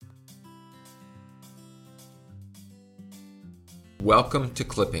Welcome to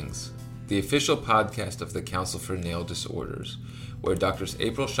Clippings, the official podcast of the Council for Nail Disorders, where Drs.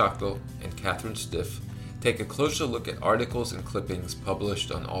 April Schachtel and Catherine Stiff take a closer look at articles and clippings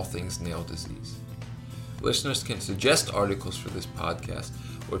published on all things nail disease. Listeners can suggest articles for this podcast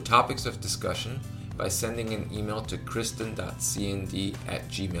or topics of discussion by sending an email to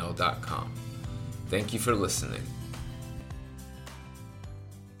kristen.cnd@gmail.com. Thank you for listening.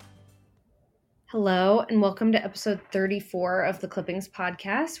 Hello, and welcome to episode 34 of the Clippings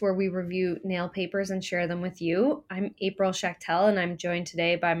podcast, where we review nail papers and share them with you. I'm April Schachtel, and I'm joined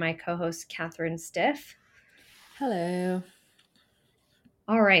today by my co-host, Catherine Stiff. Hello.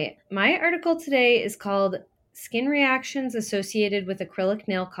 All right, my article today is called Skin Reactions Associated with Acrylic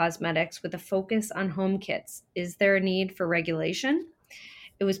Nail Cosmetics with a Focus on Home Kits. Is there a need for regulation?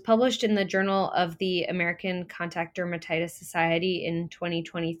 It was published in the Journal of the American Contact Dermatitis Society in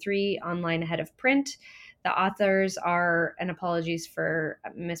 2023, online ahead of print. The authors are, and apologies for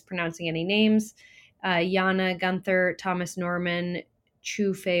mispronouncing any names, Jana Guenther, Thomas Norman,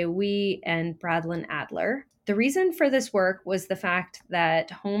 Chu Fei Wei, and Bradlin Adler. The reason for this work was the fact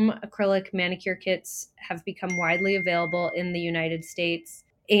that home acrylic manicure kits have become widely available in the United States,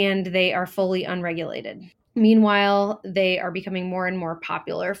 and they are fully unregulated. Meanwhile, they are becoming more and more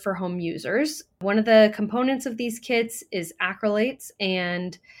popular for home users. One of the components of these kits is acrylates,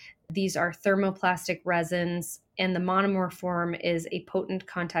 and these are thermoplastic resins, and the monomer form is a potent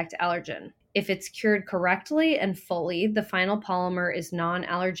contact allergen. If it's cured correctly and fully, the final polymer is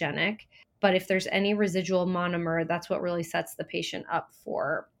non-allergenic, but if there's any residual monomer, that's what really sets the patient up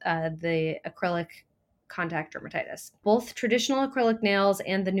for the acrylic contact dermatitis. Both traditional acrylic nails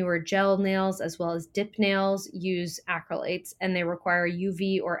and the newer gel nails, as well as dip nails, use acrylates, and they require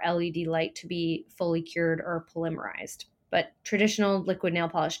UV or LED light to be fully cured or polymerized. But traditional liquid nail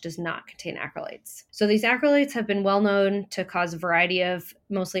polish does not contain acrylates. So these acrylates have been well known to cause a variety of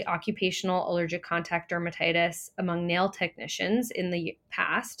mostly occupational allergic contact dermatitis among nail technicians in the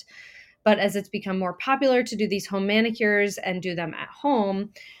past. But as it's become more popular to do these home manicures and do them at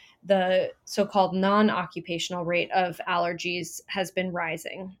home, the so-called non-occupational rate of allergies has been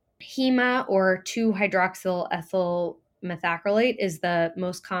rising. HEMA, or 2-hydroxyl-ethyl methacrylate, is the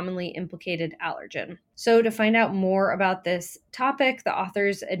most commonly implicated allergen. So to find out more about this topic, the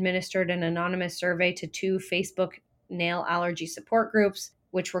authors administered an anonymous survey to 2 Facebook nail allergy support groups,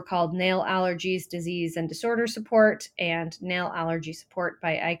 which were called Nail Allergies, Disease and Disorder Support and Nail Allergy Support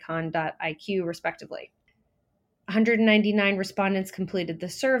by Icon.IQ, respectively. 199 respondents completed the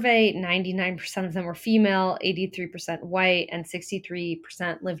survey. 99% of them were female, 83% white, and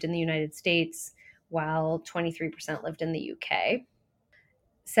 63% lived in the United States, while 23% lived in the UK.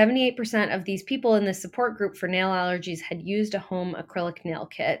 78% of these people in this support group for nail allergies had used a home acrylic nail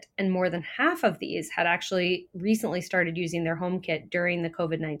kit, and more than half of these had actually recently started using their home kit during the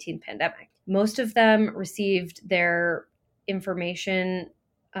COVID-19 pandemic. Most of them received their information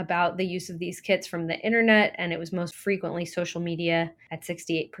about the use of these kits from the internet, and it was most frequently social media at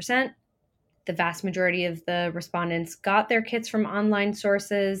 68%. The vast majority of the respondents got their kits from online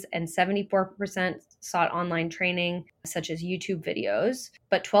sources, and 74% sought online training, such as YouTube videos.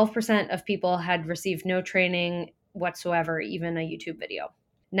 But 12% of people had received no training whatsoever, even a YouTube video.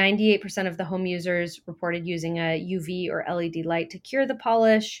 98% of the home users reported using a UV or LED light to cure the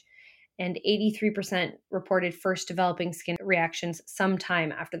polish, and 83% reported first developing skin reactions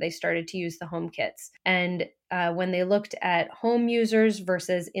sometime after they started to use the home kits. And when they looked at home users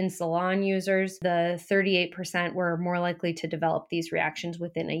versus in-salon users, the 38% were more likely to develop these reactions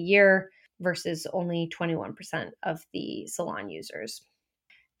within a year versus only 21% of the salon users.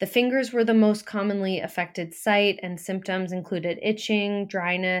 The fingers were the most commonly affected site, and symptoms included itching,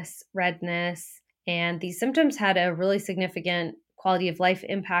 dryness, redness, and these symptoms had a really significant quality of life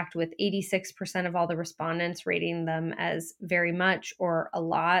impact, with 86% of all the respondents rating them as very much or a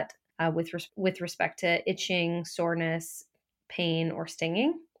lot with respect to itching, soreness, pain, or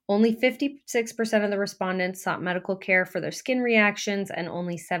stinging. Only 56% of the respondents sought medical care for their skin reactions, and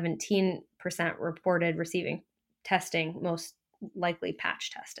only 17% reported receiving testing, most likely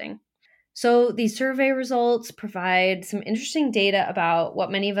patch testing. So these survey results provide some interesting data about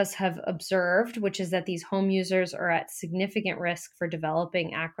what many of us have observed, which is that these home users are at significant risk for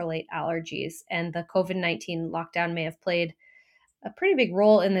developing acrylate allergies. And the COVID-19 lockdown may have played a pretty big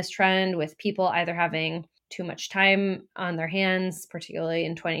role in this trend, with people either having too much time on their hands, particularly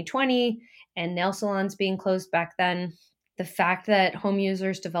in 2020, and nail salons being closed back then. The fact that home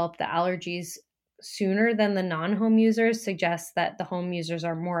users develop the allergies sooner than the non-home users suggests that the home users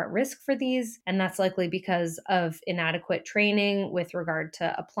are more at risk for these, and that's likely because of inadequate training with regard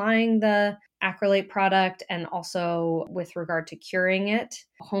to applying the acrylate product and also with regard to curing it.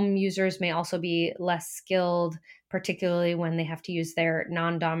 Home users may also be less skilled, particularly when they have to use their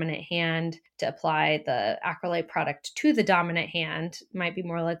non-dominant hand to apply the acrylate product to the dominant hand, might be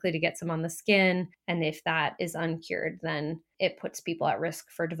more likely to get some on the skin. And if that is uncured, then it puts people at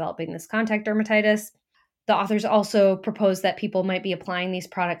risk for developing this contact dermatitis. The authors also propose that people might be applying these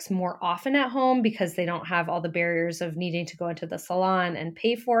products more often at home because they don't have all the barriers of needing to go into the salon and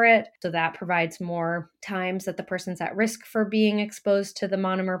pay for it. So that provides more times that the person's at risk for being exposed to the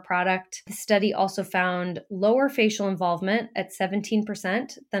monomer product. The study also found lower facial involvement at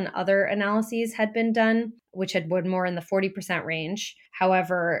 17% than other analyses had been done, which had been more in the 40% range.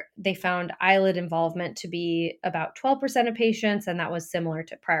 However, they found eyelid involvement to be about 12% of patients, and that was similar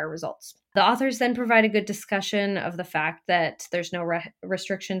to prior results. The authors then provide a good discussion of the fact that there's no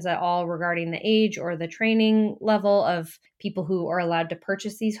restrictions at all regarding the age or the training level of people who are allowed to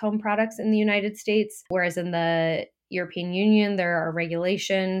purchase these home products in the United States, whereas in the European Union, there are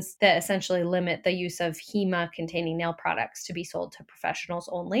regulations that essentially limit the use of HEMA-containing nail products to be sold to professionals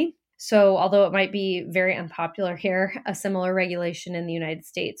only. So although it might be very unpopular here, a similar regulation in the United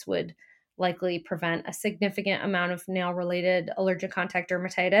States would likely prevent a significant amount of nail-related allergic contact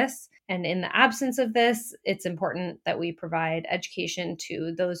dermatitis. And in the absence of this, it's important that we provide education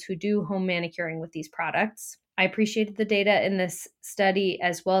to those who do home manicuring with these products. I appreciated the data in this study,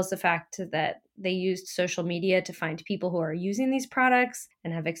 as well as the fact that they used social media to find people who are using these products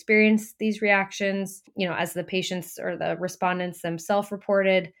and have experienced these reactions. As the patients or the respondents themselves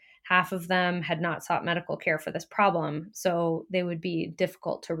reported, half of them had not sought medical care for this problem, so they would be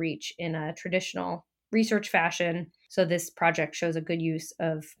difficult to reach in a traditional research fashion. So this project shows a good use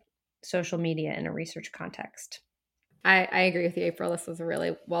of social media in a research context. I agree with you, April. This was a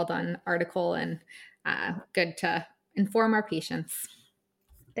really well done article and good to inform our patients.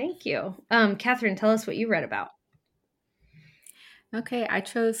 Thank you. Catherine, tell us what you read about. Okay, I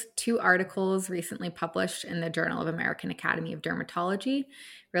chose 2 articles recently published in the Journal of American Academy of Dermatology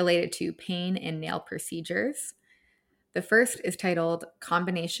related to pain and nail procedures. The first is titled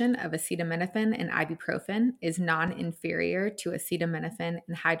Combination of Acetaminophen and Ibuprofen is Non-Inferior to Acetaminophen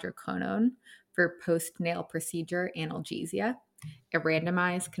and Hydrocodone for Post-Nail Procedure Analgesia, a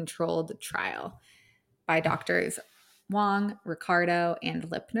Randomized Controlled Trial by Drs. Hwang, Ricardo, and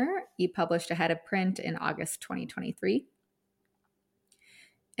Lipner, published ahead of print in August 2023.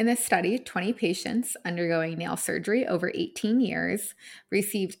 In this study, 20 patients undergoing nail surgery over 18 years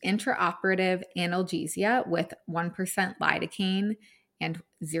received intraoperative analgesia with 1% lidocaine and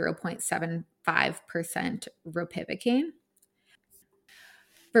 0.75% ropivacaine.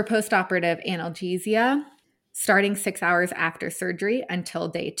 For postoperative analgesia, starting 6 hours after surgery until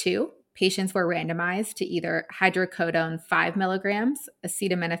day 2, patients were randomized to either hydrocodone 5 milligrams,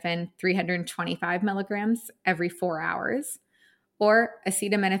 acetaminophen 325 milligrams every 4 hours, or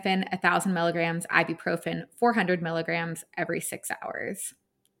acetaminophen 1,000 milligrams, ibuprofen 400 milligrams every 6 hours.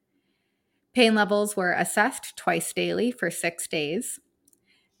 Pain levels were assessed twice daily for 6 days.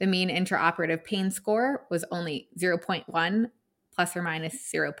 The mean intraoperative pain score was only 0.1 plus or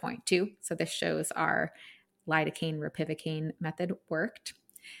minus 0.2. So this shows our lidocaine ropivacaine method worked.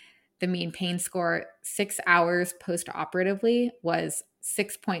 The mean pain score 6 hours postoperatively was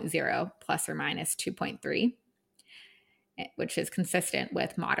 6.0 plus or minus 2.3. Which is consistent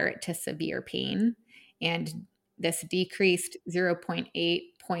with moderate to severe pain. And this decreased 0.8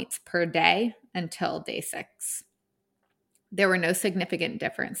 points per day until day 6. There were no significant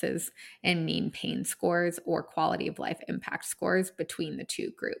differences in mean pain scores or quality of life impact scores between the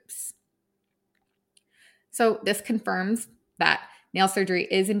 2 groups. So this confirms that nail surgery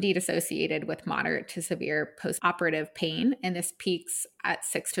is indeed associated with moderate to severe postoperative pain, and this peaks at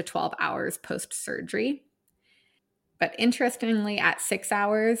 6 to 12 hours post-surgery. But interestingly, at 6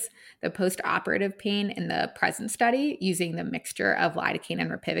 hours, the postoperative pain in the present study using the mixture of lidocaine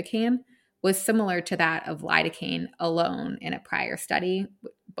and ropivacaine was similar to that of lidocaine alone in a prior study,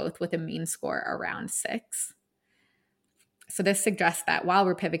 both with a mean score around 6. So this suggests that while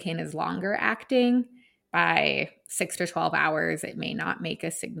ropivacaine is longer acting, by 6 to 12 hours, it may not make a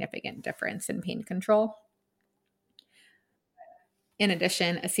significant difference in pain control. In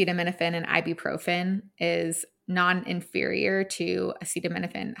addition, acetaminophen and ibuprofen is non-inferior to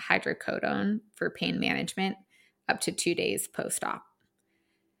acetaminophen hydrocodone for pain management up to 2 days post-op.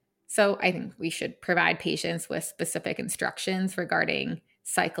 So I think we should provide patients with specific instructions regarding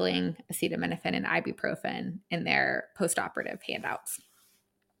cycling acetaminophen and ibuprofen in their post-operative handouts.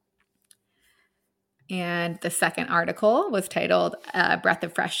 And the second article was titled Breath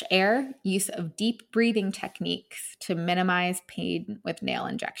of Fresh Air, Use of Deep Breathing Techniques to Minimize Pain with Nail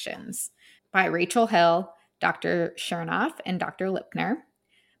Injections by Rachel Hill, Dr. Chernoff, and Dr. Lipner,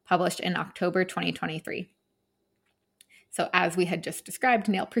 published in October 2023. So as we had just described,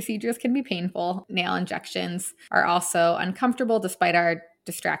 nail procedures can be painful. Nail injections are also uncomfortable despite our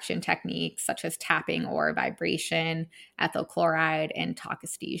distraction techniques such as tapping or vibration, ethyl chloride, and talk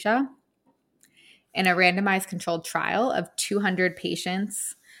anesthesia. In a randomized controlled trial of 200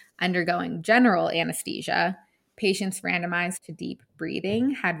 patients undergoing general anesthesia, patients randomized to deep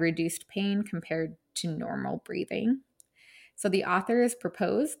breathing had reduced pain compared to normal breathing. So the authors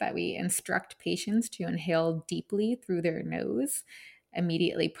propose that we instruct patients to inhale deeply through their nose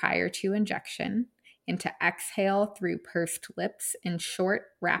immediately prior to injection and to exhale through pursed lips in short,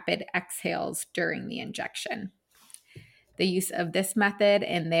 rapid exhales during the injection. The use of this method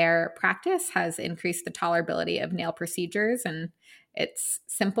in their practice has increased the tolerability of nail procedures, and it's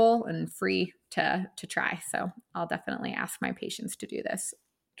simple and free to try. So I'll definitely ask my patients to do this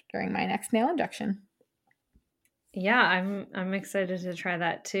during my next nail injection. Yeah, I'm excited to try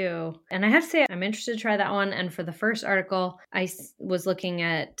that too. And I have to say, I'm interested to try that one. And for the first article, I was looking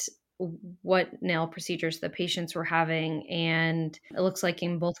at what nail procedures the patients were having. And it looks like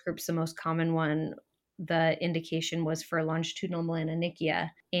in both groups, the most common one, the indication was for longitudinal melanonychia.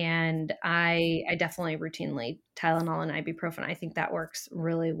 And I definitely routinely Tylenol and ibuprofen. I think that works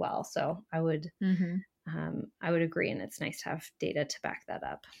really well. So I would agree. And it's nice to have data to back that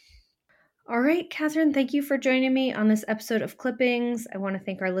up. All right, Catherine, thank you for joining me on this episode of Clippings. I want to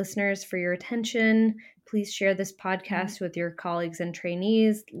thank our listeners for your attention. Please share this podcast with your colleagues and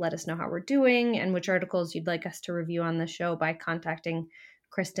trainees. Let us know how we're doing and which articles you'd like us to review on the show by contacting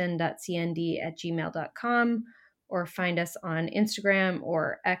kristen.cnd@gmail.com or find us on Instagram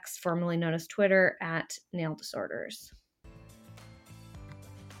or X, formerly known as Twitter, @NailDisorders.